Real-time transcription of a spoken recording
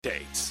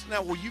Dates.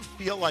 Now, will you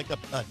feel like an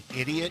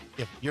idiot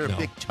if you're No, a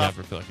big tough?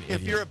 never feel like an if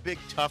idiot. you're a big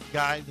tough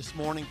guy this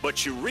morning,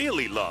 But you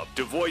really love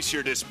to voice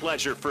your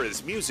displeasure for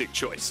his music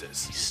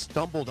choices. he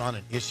stumbled on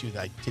an issue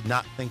that I did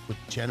not think would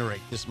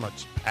generate this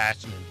much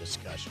passion and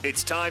discussion.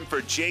 It's time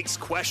for Jake's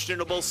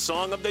questionable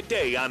song of the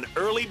day on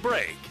Early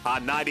Break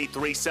on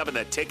 93.7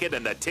 The Ticket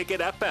and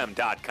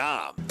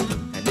theticketfm.com.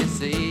 And they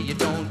say you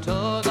don't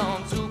tug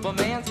on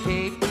Superman's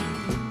cape,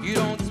 you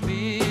don't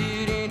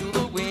spit into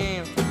the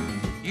wind,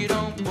 you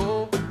don't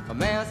pull a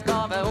mask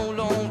off an old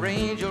Lone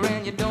Ranger,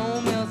 and you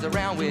don't mess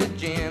around with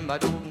Jim. I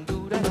don't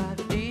do that.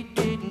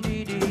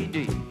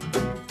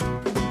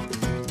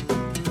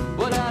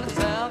 Well, out of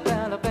South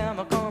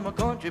Alabama come a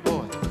country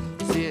boy,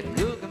 said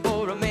looking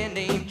for a man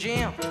named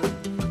Jim.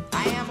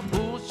 I am a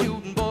bull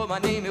shooting boy, my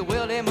name is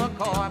Willie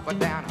McCoy, but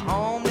down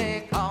home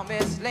they call me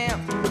Slim.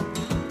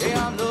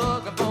 Yeah, I'm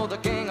looking for the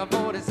king of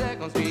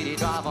 42nd Street. He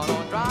drive on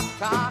a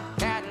drop-top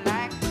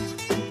Cadillac.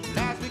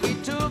 Last week he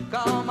took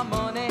all my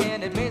money,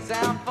 and it may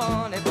sound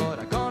funny, but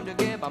I come to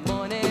get my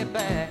money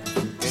back.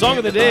 Song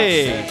of the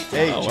day.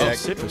 Hey, well, Jack.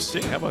 sip or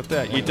sing. How about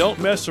that? You Don't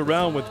Mess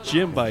Around with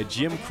Jim by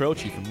Jim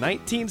Croce from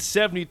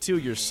 1972.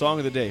 Your song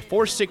of the day.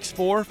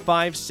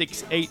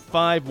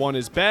 464-5685. 1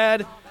 is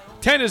bad.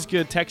 10 is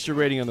good. Text your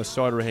rating on the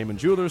Starter Heyman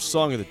Jewelers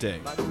Song of the Day.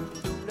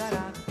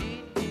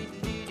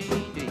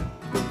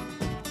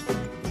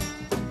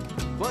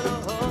 Well, a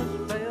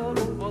hush fell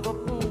over the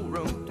pool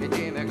room till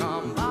Jimmy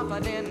come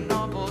bopping in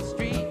off those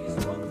streets.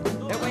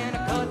 And when the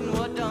cutting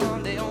was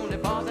done, the only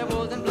part that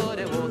wasn't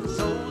bloody was the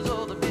soles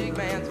of the big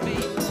man's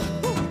feet.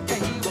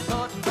 And he was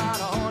cutting about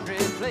 100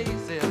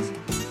 places,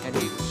 and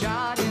he was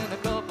shot in a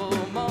couple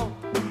more.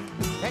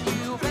 And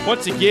you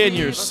Once again,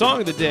 your song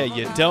of the day,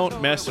 You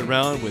Don't Mess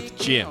Around with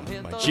Jim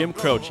by Jim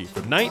Croce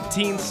from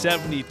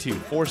 1972.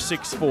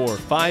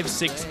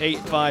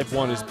 464-5685.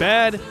 1 is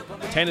bad.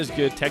 10 is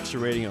good. Text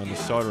your rating on the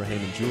Starter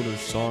Heyman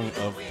Jewelers Song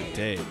of the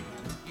Day.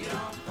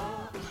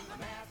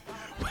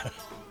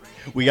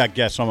 We got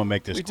guests, so I'm gonna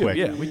make this We do, quick.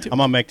 yeah, we do. I'm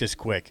gonna make this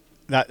quick.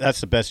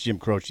 That's the best Jim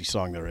Croce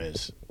song there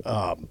is.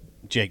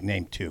 Jake,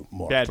 name 2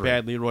 more. Bad, 3.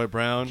 Bad, Leroy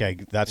Brown. Okay,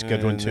 that's a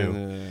good one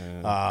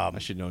too. I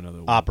should know another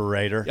one.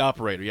 Operator. The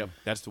Operator, yep.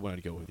 That's the one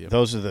I'd go with. Yep.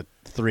 Those are the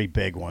 3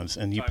 big ones,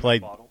 and you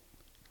played.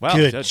 Wow,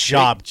 Good that's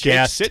job, Jake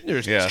guest.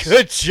 Sittner's. Yes.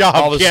 Good job.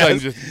 All of a sudden,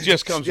 guest.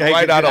 just comes Hey,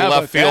 right out how of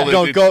about left field. that?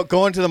 Don't It-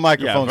 go into the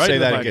microphone. right Say in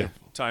the that microphone. again.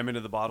 Time into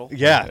the bottle.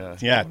 Yeah,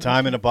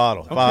 time in a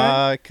bottle. If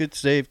I could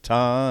save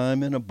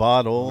time in a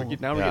bottle. Now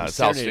we're Yeah, getting it's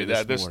how serenaded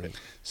this this morning.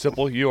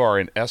 simple. You are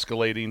an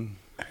escalating.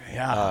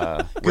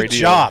 Yeah. Good radio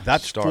job.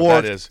 That's star.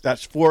 4. That is.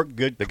 That's 4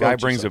 good. The guy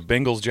Croce brings a songs.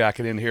 Bengals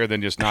jacket in here,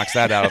 then just knocks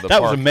that out of the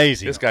That park. was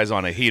amazing. This guy's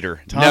on a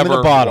heater. Time in the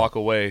Never bottle. walk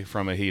away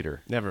from a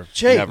heater. Never.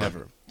 Jake,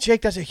 Never.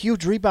 Jake, that's a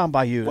huge rebound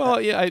by you. Well,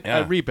 yeah, I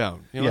Yeah.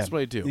 rebound. You know, That's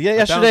what I do. Yeah, I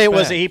yesterday it bounce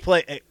was back. he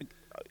played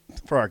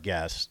for our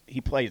guests.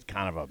 He played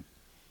kind of a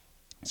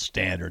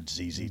standard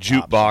ZZ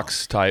Top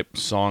Jukebox type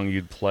song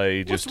you'd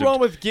play. What's just wrong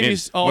with Give Me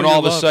All when Your all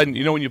of a Love? sudden,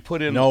 you know, when you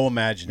put in No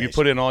imagination. You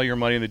put in all your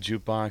money in the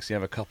jukebox. You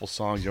have a couple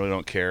songs you really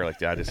don't care. Like,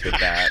 I just hit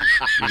that.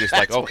 You're just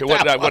like, okay,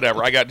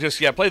 whatever. I got just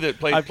play I've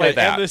play got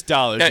that. endless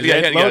dollars. Yeah, You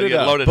yeah, load it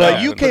up. load it But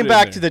up. you put came it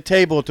back in to the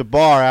table at the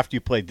bar after you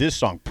played this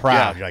song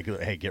proud. Yeah. You're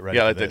like, hey, get ready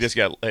Yeah, for this. just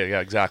got yeah,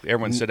 exactly.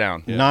 Everyone sit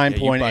down. Yeah.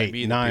 9.8.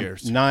 me the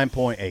beers.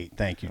 9.8.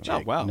 Thank you, Oh,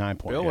 Jake. wow.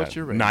 9.8. Bill, what's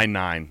your rating?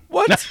 9-9.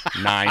 What?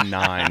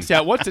 9-9.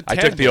 Yeah, what's a 10?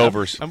 I took the man?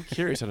 overs. I'm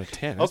curious on a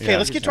 10. Okay,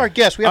 let's get to our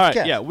guests. We have All a right,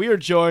 guest. yeah, we are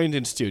joined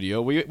in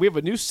studio. We have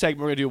a new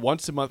segment we're going to do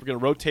once a month. We're going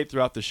to rotate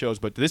throughout the shows,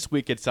 but this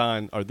week it's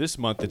on, or this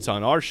month it's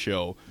on our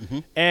show,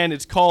 and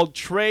it's called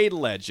Trade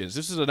Legends.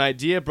 This is an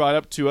idea brought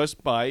up to us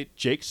by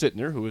Jake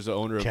Sittner, who is the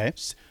owner Okay.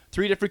 of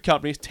 3 different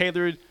companies: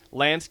 Tailored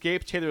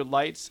Landscape, Tailored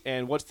Lights,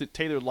 and what's the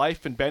Tailored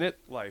Life in Bennett?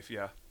 Life,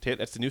 yeah.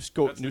 That's the new That's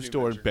the new new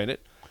store in venture.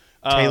 Bennett.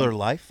 Taylor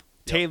Life.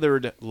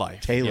 Tailored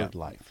Life. Tailored yeah.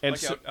 Life. And Like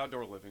so,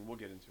 outdoor living. We'll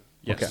get into it.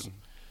 yes. Okay.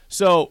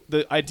 So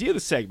the idea of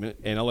the segment,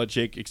 and I'll let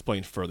Jake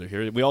explain further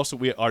here.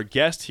 Our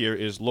guest here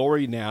is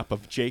Lori Knapp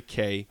of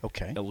JK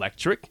Okay.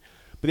 Electric.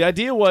 But the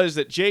idea was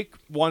that Jake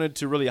wanted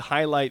to really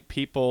highlight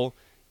people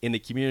in the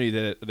community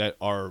that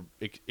are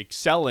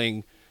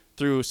excelling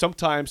through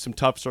sometimes some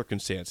tough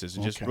circumstances,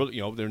 and just Okay.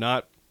 really, they're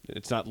not.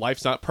 It's not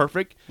life's not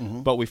perfect,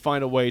 but we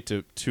find a way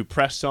to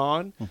press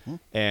on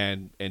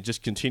and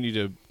just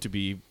continue to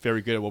be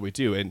very good at what we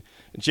do. And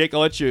Jake, I'll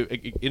let you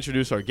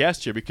introduce our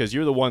guest here because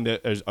you're the one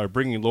that are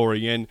bringing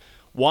Lori in.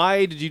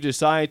 Why did you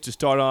decide to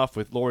start off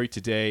with Lori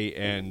today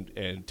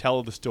and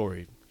tell the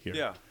story here?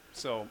 Yeah.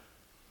 So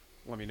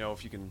let me know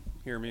if you can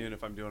hear me and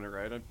if I'm doing it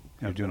right. I You're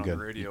haven't doing been on good.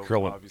 the radio,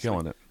 You're obviously.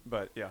 killing it.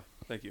 But yeah,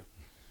 thank you.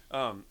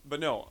 But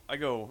no, I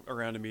go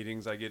around to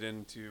meetings. I get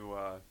into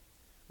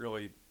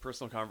really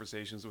personal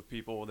conversations with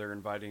people. They're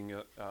inviting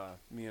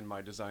me and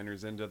my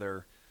designers into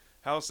their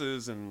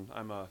houses, and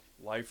I'm a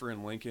lifer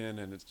in Lincoln,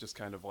 and it's just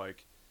kind of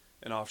like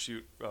an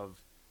offshoot of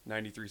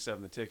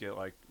 93.7 The Ticket,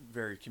 like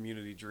very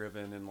community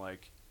driven, and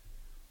like,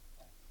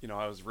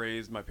 I was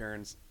raised, my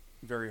parents,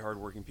 very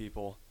hardworking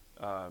people.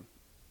 I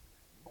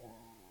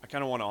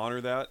kind of want to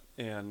honor that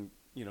and,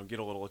 get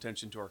a little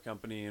attention to our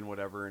company and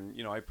whatever. And,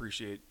 I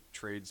appreciate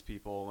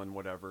tradespeople and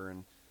whatever.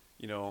 And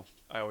you know,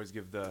 I always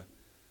give the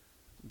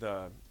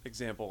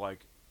example,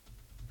 like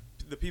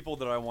the people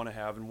that I want to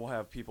have, and we'll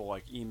have people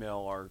like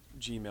email our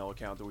Gmail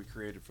account that we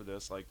created for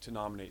this, like to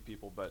nominate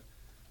people. But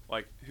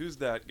like, who's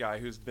that guy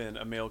who's been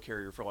a mail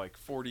carrier for like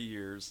 40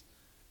 years?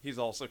 He's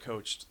also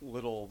coached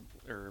little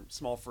or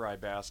small fry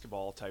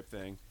basketball type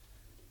thing.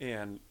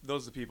 And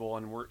those are the people,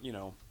 and we're, you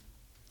know,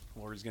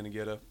 Lori's going to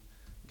get a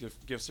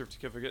gift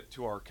certificate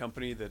to our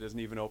company that isn't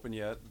even open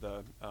yet,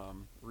 the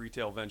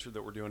retail venture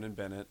that we're doing in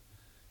Bennett.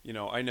 You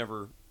know, I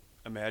never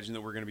imagined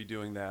that we're going to be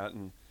doing that.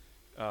 And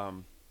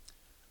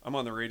I'm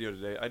on the radio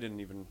today. I didn't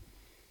even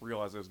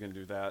realize I was going to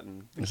do that.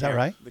 And Is that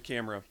right? The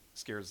camera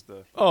scares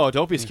the... Oh,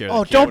 don't be scared.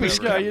 Oh, of the don't camera. be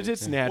scared.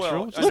 It's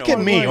natural. Well, I Look know, at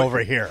I'm me like- over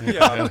here.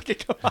 Yeah,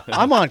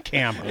 I'm on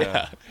camera.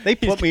 Yeah. They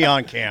put me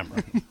on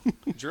camera.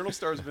 Journal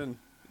Star's been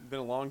a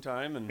long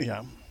time, and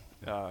Yeah.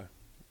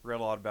 read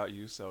a lot about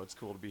you, so it's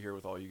cool to be here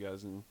with all you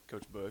guys and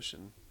Coach Bush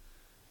and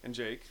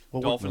Jake,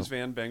 Well, Dolphins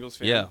fan, Bengals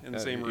fan, Yeah. in the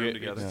same room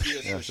together.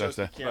 Yeah, so that's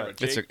a-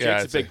 But It's a- Jake's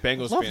yeah, a it's big a-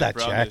 Bengals Love fan. that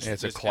Brought jacket. this-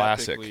 It's a this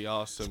classic. epically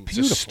awesome It's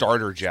a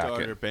starter jacket.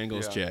 starter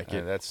Bengals Yeah.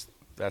 jacket. Yeah,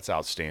 that's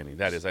outstanding.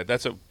 That's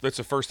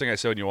the first thing I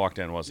said when you walked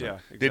in, wasn't Yeah,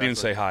 it? Didn't even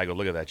exactly. say hi. I go,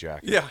 look at that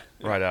jacket. Yeah.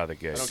 Right out of the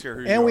gate. I don't care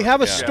who And you we are.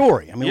 have a Yeah.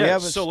 story. I mean, Yeah, we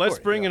have a so story. let's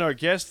bring in our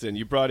guest. Then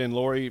you brought in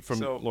Lori from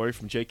So-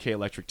 JK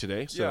Electric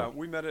today. So Yeah,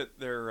 we met at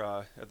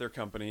their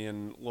company,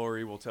 and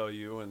Lori will tell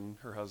you, and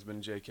her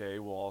husband JK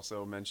will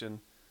also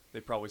mention they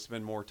probably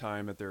spend more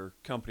time at their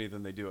company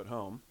than they do at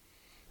home.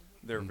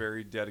 They're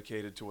very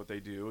dedicated to what they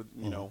do.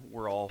 You know,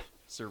 we're all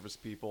service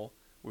people.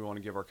 We want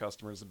to give our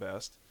customers the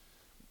best.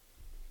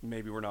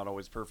 Maybe we're not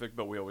always perfect,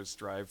 but we always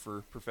strive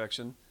for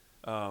perfection.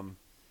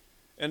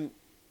 And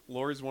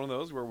Lori's one of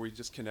those where we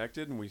just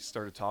connected and we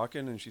started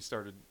talking, and she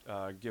started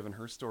giving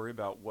her story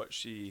about what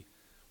she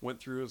went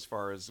through as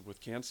far as with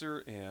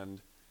cancer.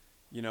 And,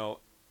 you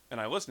know,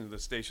 and I listened to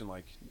this station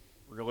like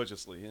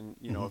religiously. And,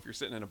 you know, if you're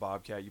sitting in a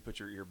Bobcat, you put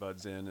your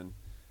earbuds in,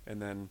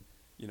 and then,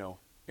 you know,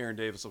 Aaron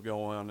Davis will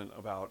go on and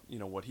about, you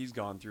know, what he's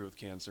gone through with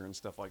cancer and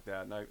stuff like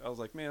that. And I was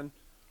like, man,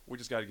 we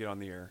just got to get on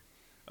the air.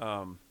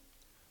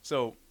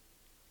 So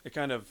it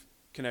kind of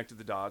connected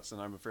the dots, and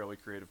I'm a fairly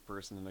creative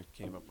person, and I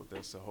came up with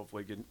this. So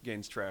hopefully it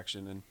gains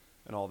traction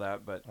and all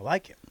that. But I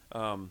like it.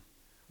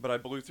 but I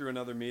blew through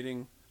another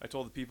meeting. I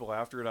told the people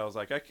after it, I was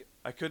like,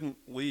 I couldn't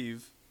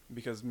leave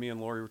because me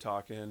and Lori were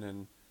talking,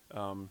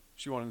 and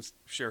she wanted to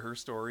share her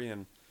story,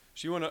 and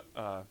she went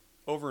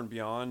over and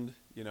beyond,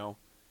 you know,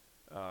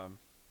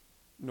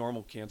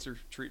 normal cancer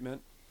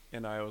treatment.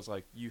 And I was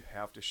like, you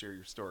have to share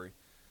your story.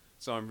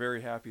 So I'm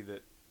very happy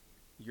that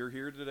you're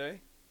here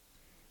today,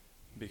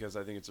 because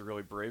I think it's a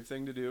really brave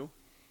thing to do.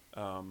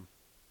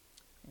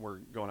 We're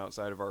going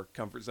outside of our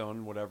comfort zone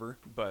and whatever,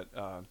 but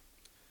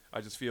I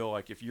just feel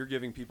like if you're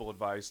giving people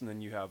advice and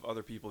then you have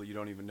other people that you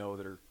don't even know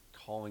that are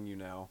calling you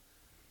now,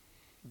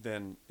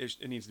 then it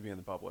needs to be in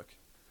the public.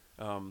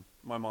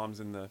 My mom's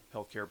in the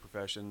healthcare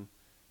profession,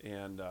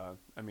 and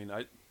I mean,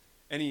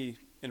 any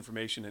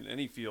information in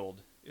any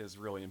field is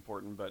really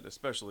important, but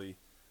especially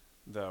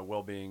the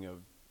well-being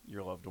of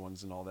your loved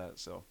ones and all that.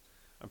 So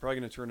I'm probably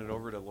going to turn it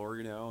over to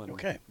Lori now and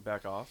Okay.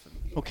 back off.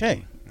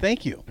 Okay.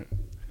 Thank you.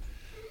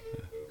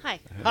 Hi.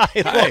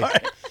 Hi,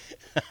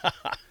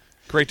 Lori.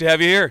 Great to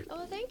have you here.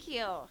 Oh, thank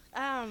you.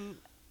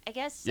 I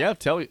guess. yeah,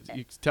 tell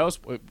us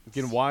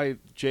again why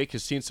Jake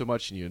has seen so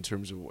much in you in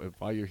terms of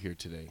why you're here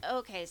today.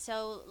 Okay,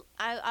 so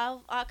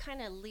I'll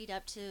kind of lead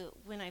up to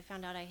when I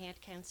found out I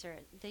had cancer.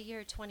 The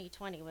year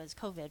 2020 was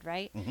COVID,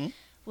 right? Mm-hmm.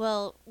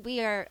 Well, we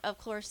are, of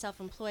course,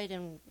 self-employed,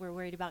 and we're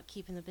worried about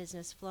keeping the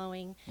business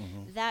flowing.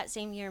 That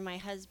same year, my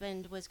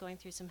husband was going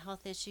through some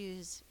health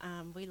issues.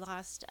 We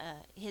lost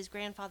his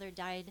grandfather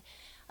died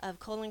of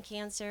colon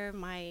cancer.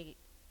 My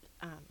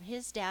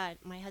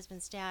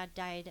husband's dad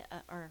died,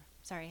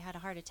 had a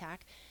heart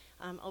attack,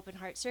 open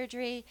heart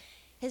surgery.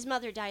 His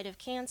mother died of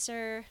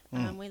cancer.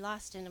 We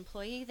lost an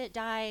employee that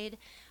died.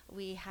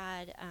 We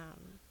had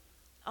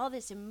all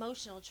this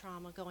emotional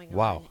trauma going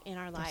Wow. on in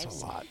our lives.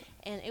 That's a lot.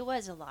 And it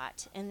was a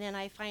lot. And then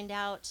I find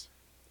out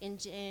in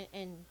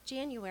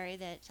January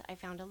that I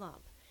found a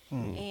lump.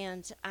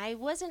 And I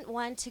wasn't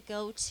one to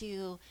go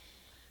to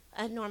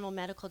a normal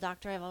medical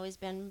doctor. I've always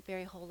been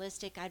very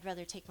holistic. I'd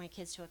rather take my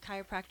kids to a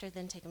chiropractor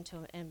than take them to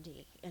an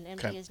MD. An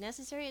MD Okay. is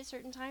necessary at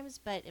certain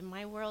times, but in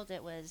my world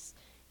it was,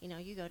 you know,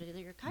 you go to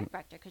your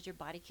chiropractor because your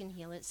body can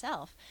heal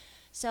itself.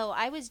 So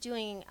I was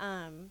doing,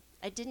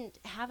 I didn't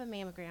have a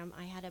mammogram.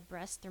 I had a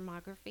breast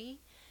thermography,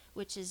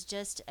 which is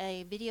just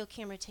a video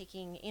camera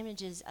taking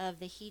images of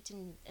the heat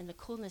and the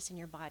coolness in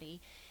your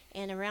body.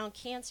 And around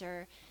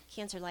cancer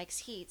likes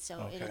heat,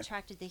 so it Okay.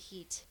 attracted the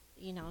heat,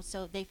 you know.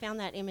 So they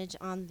found that image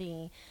on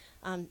the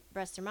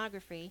breast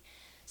thermography.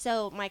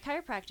 So my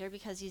chiropractor,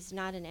 because he's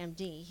not an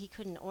MD, he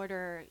couldn't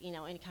order, you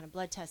know, any kind of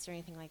blood test or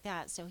anything like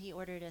that. So he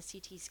ordered a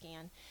CT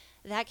scan.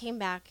 That came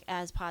back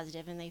as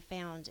positive, and they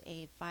found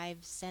a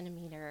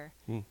 5-centimeter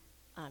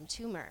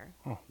tumor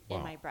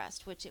in my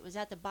breast, which it was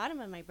at the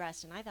bottom of my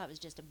breast, and I thought it was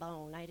just a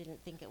bone. I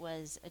didn't think it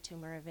was a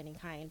tumor of any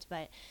kind.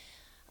 But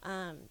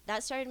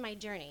That started my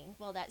journey.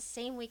 Well, that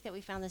same week that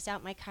we found this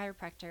out, my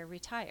chiropractor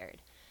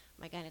retired.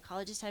 My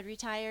gynecologist had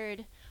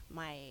retired.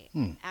 My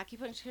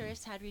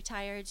acupuncturist had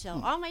retired.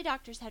 So all my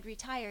doctors had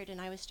retired,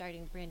 and I was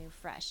starting brand new,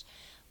 fresh.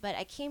 But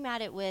I came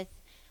at it with,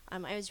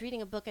 I was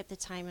reading a book at the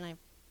time, and I'm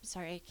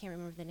sorry, I can't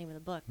remember the name of the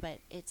book, but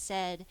it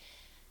said,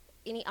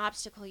 any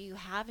obstacle you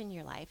have in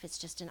your life, it's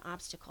just an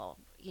obstacle.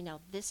 You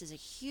know, this is a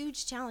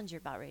huge challenge you're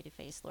about ready to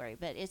face, Lori,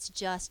 but it's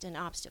just an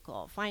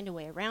obstacle. Find a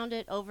way around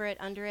it, over it,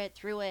 under it,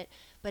 through it,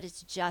 but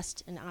it's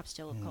just an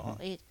obstacle.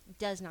 It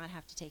does not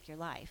have to take your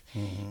life.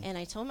 And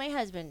I told my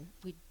husband,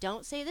 we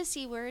don't say the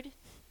C word.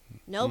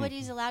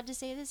 Nobody's allowed to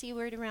say the C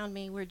word around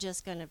me. We're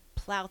just going to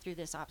plow through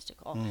this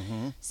obstacle.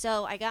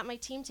 So I got my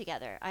team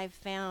together. I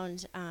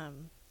found,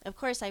 of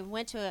course, I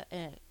went to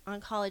an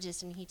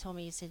oncologist, and he told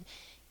me, he said,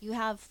 you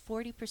have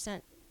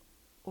 40%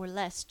 or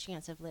less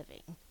chance of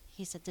living.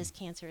 He said, this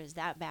cancer is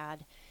that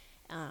bad.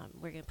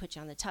 We're going to put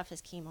you on the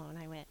toughest chemo. And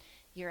I went,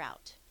 you're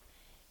out.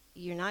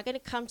 You're not going to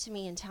come to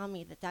me and tell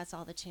me that that's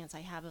all the chance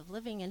I have of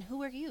living. And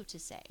who are you to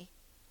say?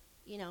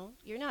 You know,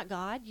 you're not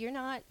God. You're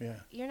not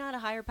a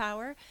higher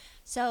power.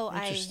 So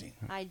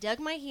I dug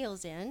my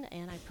heels in,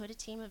 and I put a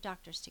team of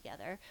doctors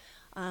together.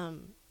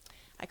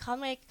 I called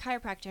my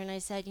chiropractor, and I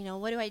said, you know,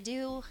 what do I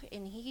do?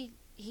 And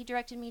he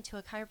directed me to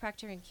a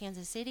chiropractor in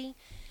Kansas City.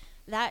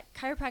 That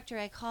chiropractor,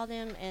 I called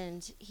him,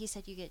 and he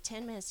said, you get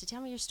 10 minutes to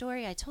tell me your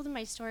story. I told him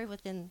my story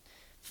within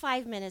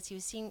 5 minutes. He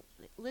was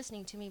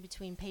listening to me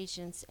between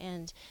patients,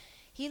 and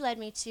he led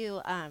me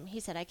to, he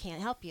said, I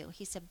can't help you.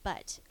 He said,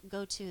 but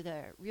go to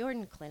the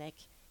Riordan Clinic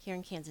here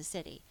in Kansas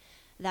City.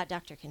 That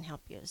doctor can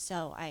help you.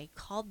 So I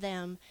called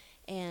them,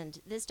 and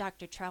this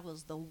doctor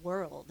travels the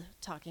world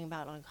talking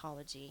about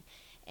oncology.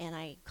 And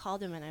I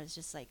called him, and I was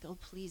just like, oh,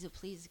 please,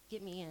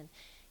 get me in.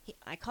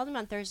 I called him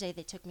on Thursday.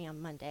 They took me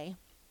on Monday.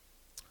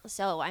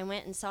 So I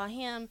went and saw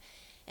him,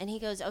 and he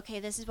goes,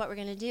 okay, this is what we're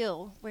going to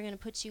do. We're going to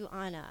put you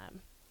on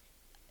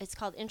it's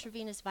called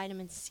intravenous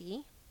vitamin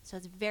C. So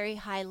it's very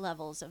high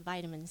levels of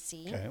vitamin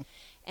C. Okay.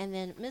 And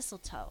then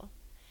mistletoe.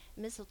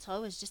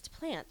 Mistletoe is just a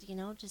plant, you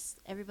know, just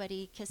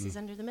everybody kisses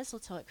under the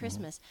mistletoe at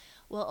Christmas.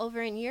 Well,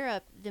 over in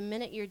Europe, the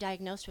minute you're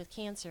diagnosed with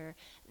cancer,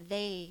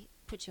 they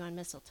put you on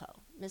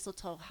mistletoe.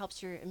 Mistletoe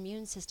helps your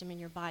immune system in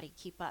your body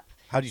keep up.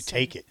 How do you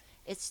take it?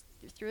 It's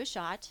through a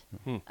shot.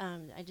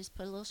 I just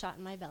put a little shot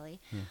in my belly.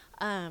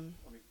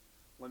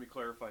 Let me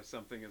clarify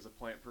something as a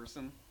plant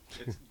person.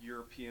 It's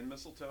European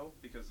mistletoe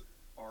because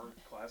our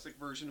classic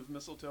version of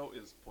mistletoe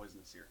is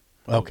poisonous here.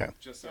 Okay.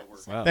 Just so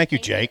we're Wow. Thank you,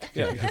 Jake.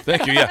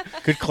 Thank you. Yeah.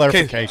 Good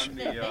clarification. I'm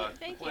the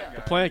Thank plant you.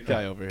 guy. Plant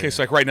guy over here. Okay,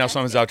 so like right now,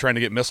 someone's out trying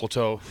to get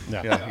mistletoe.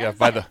 Yeah.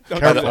 Buy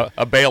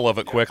a bale of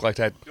it quick, like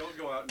that. Don't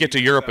go out and Get to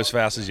eat Europe without- as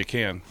fast as you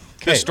can.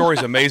 Okay. This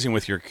story's amazing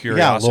with your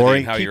curiosity Lori,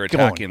 and how keep you're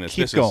going. attacking this.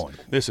 Keep going.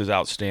 This is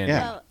outstanding.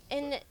 Yeah. Well,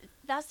 and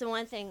that's the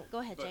one thing. Go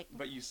ahead, Jake.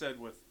 But you said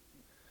with,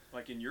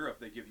 like in Europe,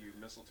 they give you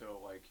mistletoe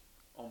like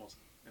almost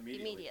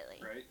immediately.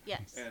 Right?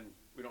 Yes. And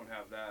we don't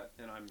have that,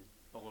 and I'm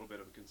a little bit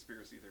of a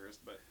conspiracy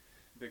theorist, but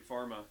Big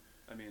Pharma,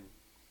 I mean,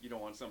 you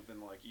don't want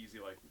something like easy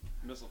like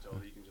mistletoe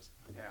that you can just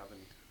have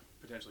and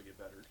potentially get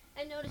better.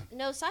 And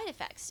no side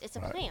effects. It's a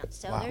plant,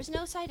 so there's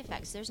no side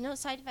effects. There's no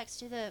side effects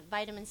to the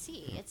vitamin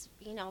C. It's,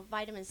 you know,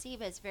 vitamin C,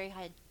 but it's very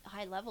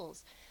high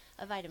levels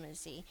of vitamin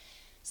C.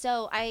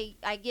 So I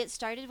get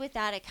started with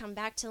that. I come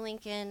back to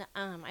Lincoln.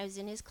 I was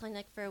in his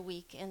clinic for a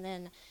week, and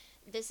then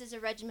this is a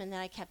regimen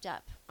that I kept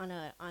up on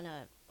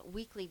a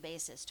weekly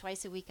basis.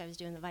 Twice a week I was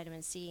doing the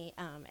vitamin C.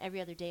 Every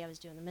other day I was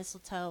doing the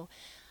mistletoe.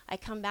 I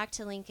come back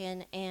to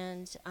Lincoln,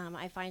 and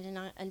I find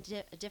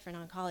a different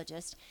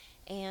oncologist.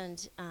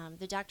 And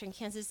the doctor in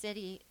Kansas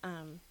City,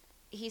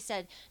 he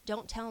said,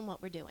 don't tell them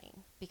what we're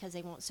doing because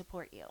they won't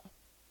support you.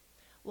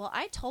 Well,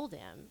 I told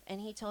him,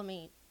 and he told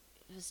me,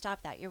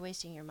 stop that. You're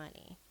wasting your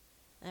money.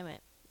 And I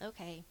went,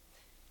 okay.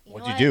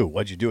 What'd you do?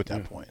 What'd you do at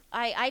that point?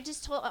 I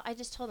just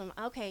told him,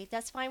 okay,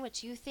 that's fine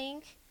what you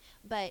think,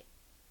 but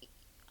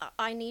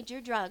I need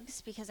your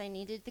drugs because I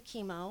needed the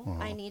chemo.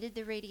 I needed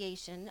the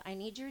radiation. I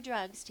need your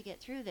drugs to get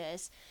through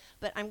this,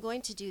 but I'm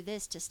going to do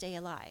this to stay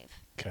alive.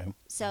 Okay.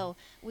 So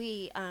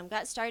we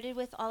got started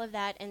with all of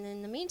that, and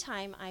in the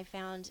meantime, I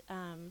found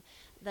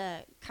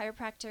the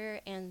chiropractor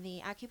and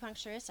the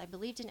acupuncturist. I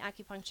believed in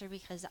acupuncture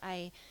because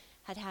I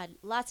had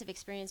lots of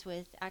experience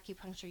with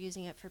acupuncture,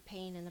 using it for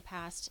pain in the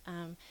past,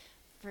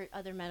 for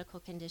other medical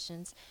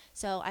conditions.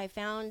 So I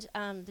found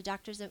the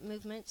doctors at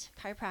Movement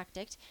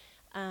Chiropractic.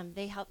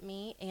 They helped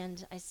me,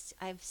 and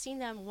I've seen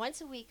them once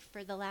a week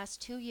for the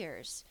last 2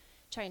 years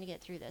trying to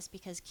get through this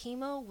because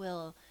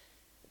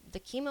the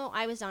chemo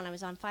I was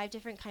on 5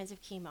 different kinds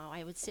of chemo.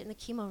 I would sit in the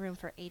chemo room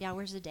for 8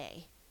 hours a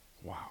day.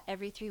 Wow.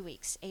 Every 3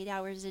 weeks, 8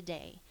 hours a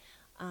day,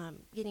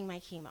 getting my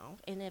chemo.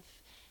 And if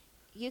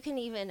you can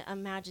even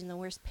imagine the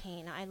worst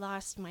pain, I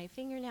lost my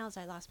fingernails,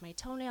 I lost my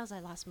toenails, I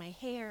lost my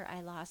hair,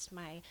 I lost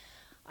my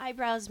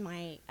eyebrows,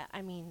 I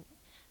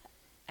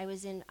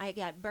I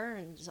got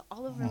burns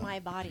all over my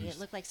body. It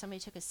looked like somebody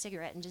took a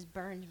cigarette and just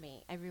burned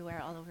me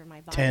everywhere all over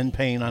my body. 10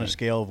 pain on a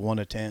scale of 1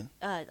 to 10.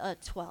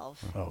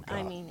 12. Oh,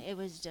 I God. mean, it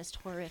was just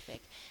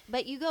horrific.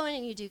 But you go in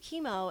and you do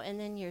chemo, and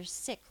then you're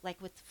sick,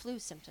 like with flu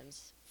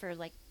symptoms for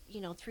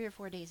 3 or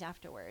 4 days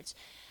afterwards.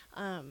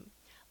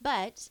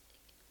 But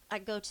I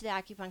go to the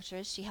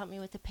acupuncturist. She helped me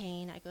with the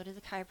pain. I go to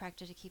the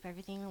chiropractor to keep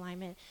everything in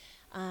alignment.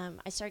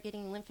 I start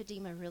getting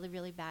lymphedema really,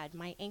 really bad.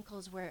 My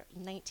ankles were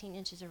 19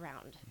 inches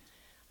around.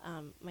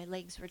 My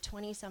legs were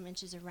 20-some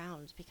inches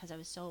around because I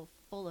was so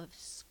full of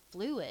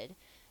fluid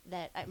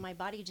that my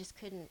body just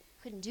couldn't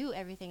do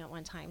everything at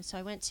one time. So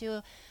I went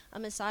to a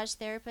massage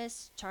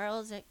therapist,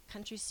 Charles at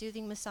Country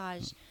Soothing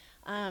Massage.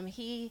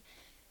 He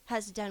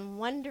has done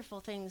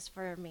wonderful things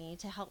for me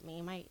to help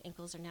me. My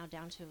ankles are now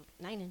down to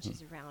 9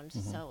 inches around.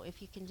 So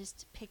if you can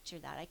just picture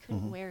that, I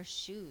couldn't wear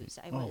shoes.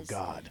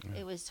 God.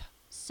 It was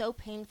so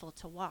painful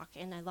to walk,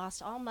 and I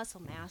lost all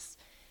muscle mass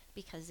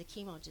because the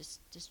chemo just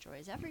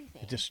destroys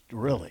everything. Just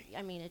really.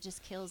 I mean, it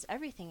just kills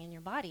everything in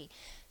your body.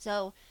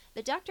 So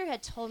the doctor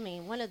had told me,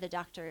 one of the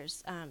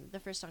doctors, the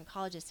first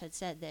oncologist, had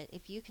said that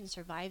if you can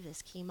survive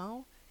this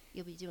chemo,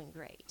 you'll be doing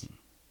great.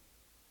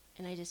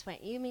 And I just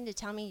went, you mean to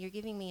tell me you're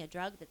giving me a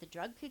drug that the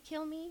drug could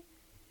kill me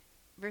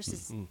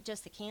versus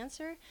just the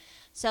cancer?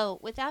 So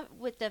with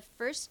the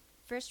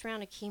first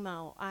round of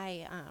chemo,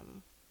 I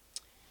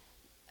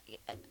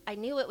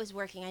knew it was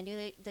working. I knew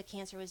that the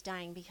cancer was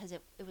dying because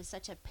it was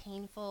such a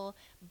painful,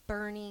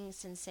 burning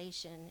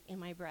sensation in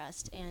my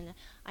breast, and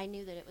I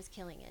knew that it was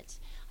killing it.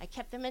 I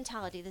kept the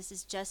mentality,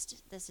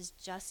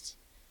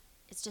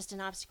 it's just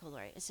an obstacle,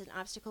 Lori. It's an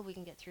obstacle. We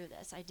can get through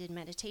this. I did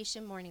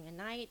meditation morning and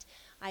night.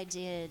 I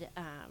did.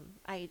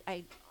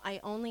 I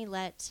only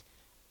let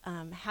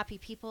happy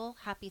people,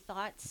 happy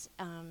thoughts.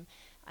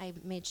 I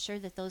made sure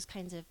that those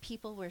kinds of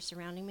people were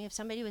surrounding me. If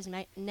somebody was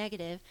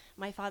negative,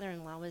 my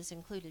father-in-law was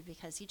included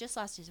because he just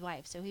lost his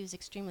wife, so he was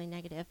extremely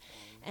negative.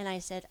 And I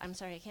said, I'm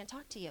sorry, I can't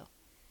talk to you.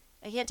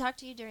 I can't talk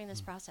to you during this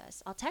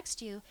process. I'll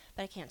text you,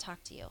 but I can't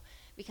talk to you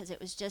because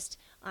it was just,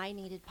 I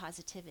needed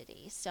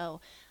positivity. So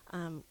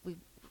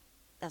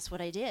that's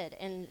what I did.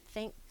 And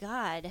thank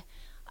God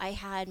I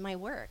had my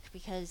work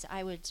because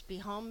I would be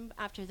home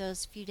after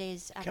those few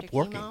days after Kept chemo,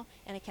 working.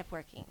 and I kept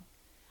working.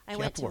 I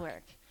went to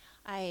work.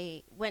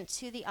 I went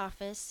to the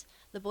office.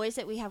 The boys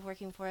that we have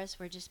working for us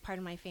were just part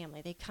of my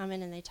family. They come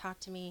in and they talk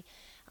to me.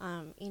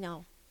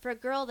 For a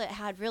girl that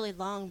had really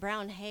long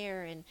brown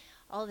hair and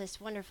all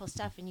this wonderful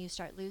stuff, and you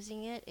start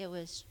losing it, it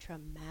was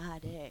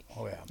traumatic.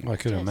 Oh, yeah. I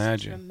could Just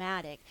imagine.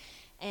 Traumatic.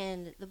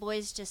 And the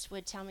boys just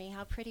would tell me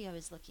how pretty I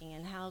was looking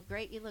and how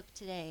great you look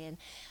today.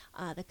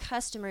 And the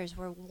customers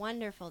were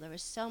wonderful. There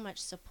was so much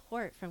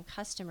support from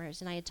customers.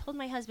 And I had told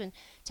my husband,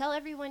 tell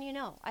everyone you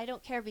know. I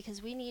don't care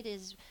because we need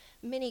as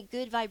many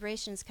good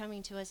vibrations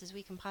coming to us as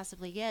we can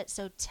possibly get.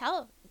 So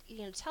tell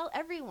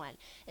everyone.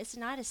 It's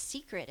not a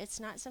secret. It's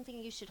not something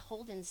you should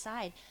hold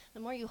inside. The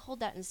more you hold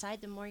that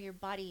inside, the more your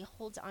body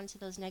holds onto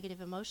those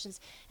negative emotions.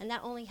 And that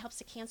only helps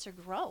the cancer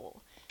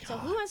grow. God. So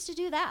who wants to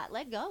do that?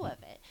 Let go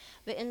of it.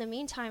 But in the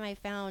meantime, I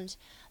found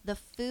the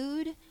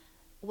food.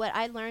 What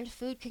I learned,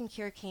 food can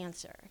cure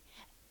cancer.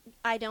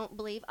 I don't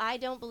believe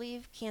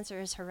cancer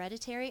is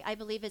hereditary. I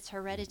believe it's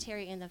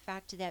hereditary in the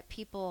fact that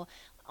people,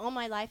 all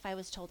my life I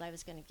was told I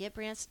was going to get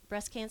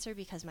breast cancer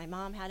because my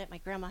mom had it, my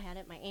grandma had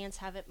it, my aunts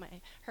have it,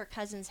 her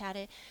cousins had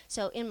it.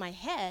 So in my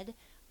head,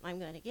 I'm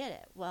going to get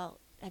it. Well,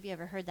 have you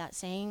ever heard that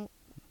saying,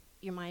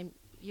 your mind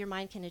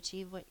can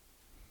achieve what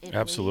it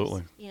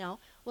Absolutely. believes?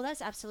 Well,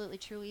 that's absolutely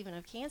true even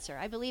of cancer.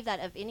 I believe that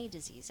of any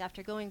disease.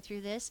 After going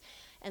through this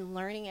and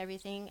learning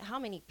everything, how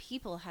many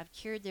people have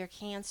cured their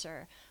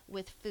cancer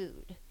with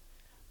food,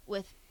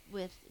 with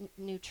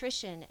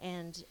nutrition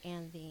and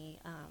the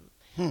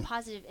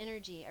positive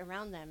energy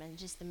around them and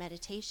just the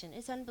meditation.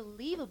 It's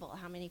unbelievable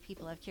how many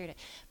people have cured it.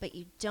 But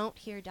you don't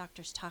hear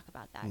doctors talk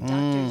about that.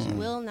 Doctors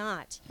will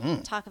not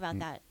talk about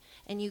that.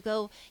 And you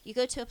go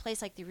to a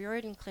place like the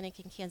Riordan Clinic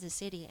in Kansas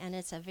City, and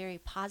it's a very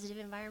positive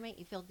environment.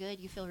 You feel good.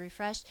 You feel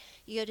refreshed.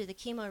 You go to the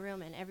chemo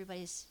room, and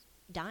everybody's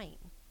dying.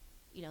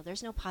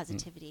 There's no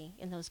positivity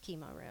in those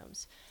chemo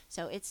rooms.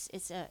 So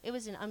it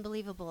was an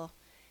unbelievable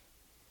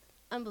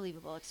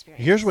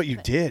experience. Here's what you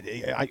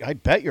did. I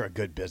bet you're a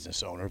good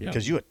business owner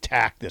because you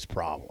attacked this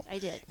problem. I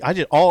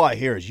did. All I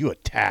hear is you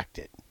attacked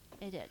it.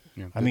 I did.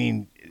 Yeah. I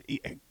mean,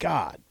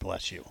 God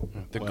bless you.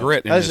 The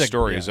grit in That's his a-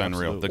 story yeah, is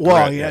unreal. The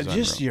Well, grit yeah, is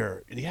just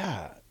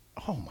unreal.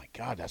 oh my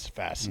God, that's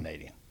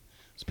fascinating.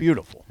 It's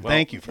beautiful.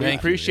 Thank you for We that.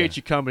 appreciate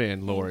you coming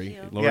in, Lori. Thank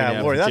you. Lori Yeah,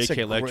 Adams Lori, from that's a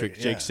JK Electric.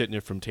 great- Jake yeah.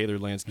 Sittner from Taylor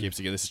Landscapes.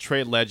 Again, this is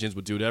Trade Legends.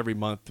 We'll do it every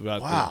month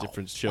throughout Wow. the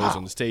different shows Wow.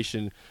 on the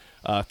station.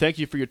 Thank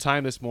you for your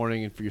time this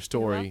morning and for your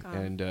story.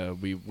 welcome.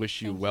 And we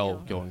wish you Thank well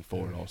you. going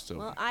forward also.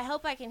 Well, I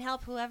hope I can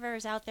help whoever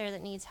is out there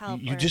that needs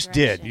help. You or just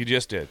did. direction. You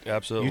just did.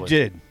 Absolutely. You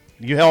did.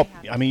 You helped.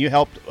 I mean, you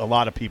helped a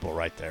lot of people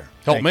right there.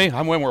 Help Thank me. you.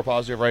 I'm way more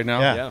positive right now.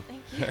 Yeah. Yeah.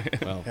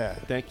 Thank you. Well, Yeah.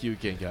 thank you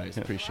again, guys.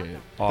 Appreciate it.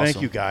 Awesome.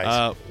 Thank you,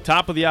 guys.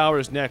 Top of the hour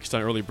is next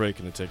on Early Break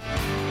in the Ticket.